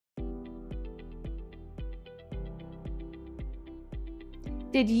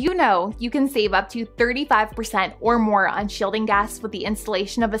Did you know you can save up to 35% or more on shielding gas with the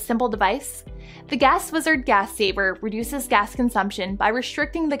installation of a simple device? The Gas Wizard Gas Saver reduces gas consumption by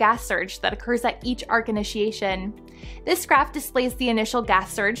restricting the gas surge that occurs at each arc initiation. This graph displays the initial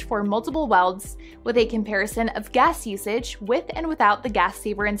gas surge for multiple welds with a comparison of gas usage with and without the gas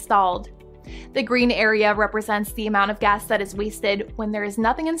saver installed. The green area represents the amount of gas that is wasted when there is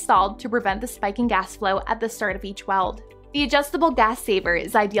nothing installed to prevent the spike in gas flow at the start of each weld. The adjustable gas saver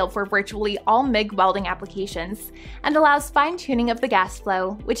is ideal for virtually all MIG welding applications and allows fine-tuning of the gas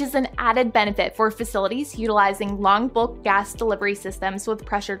flow, which is an added benefit for facilities utilizing long bulk gas delivery systems with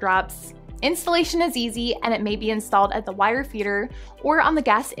pressure drops. Installation is easy and it may be installed at the wire feeder or on the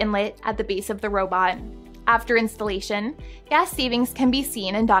gas inlet at the base of the robot. After installation, gas savings can be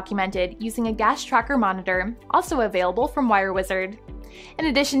seen and documented using a gas tracker monitor, also available from Wizard. In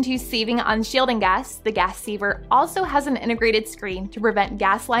addition to saving on shielding gas, the gas saver also has an integrated screen to prevent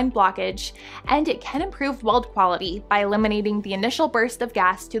gas line blockage, and it can improve weld quality by eliminating the initial burst of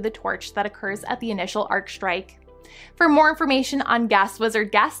gas to the torch that occurs at the initial arc strike. For more information on Gas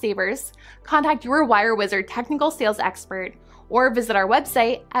Wizard Gas Savers, contact your Wizard technical sales expert or visit our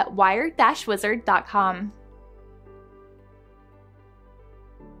website at wire-wizard.com.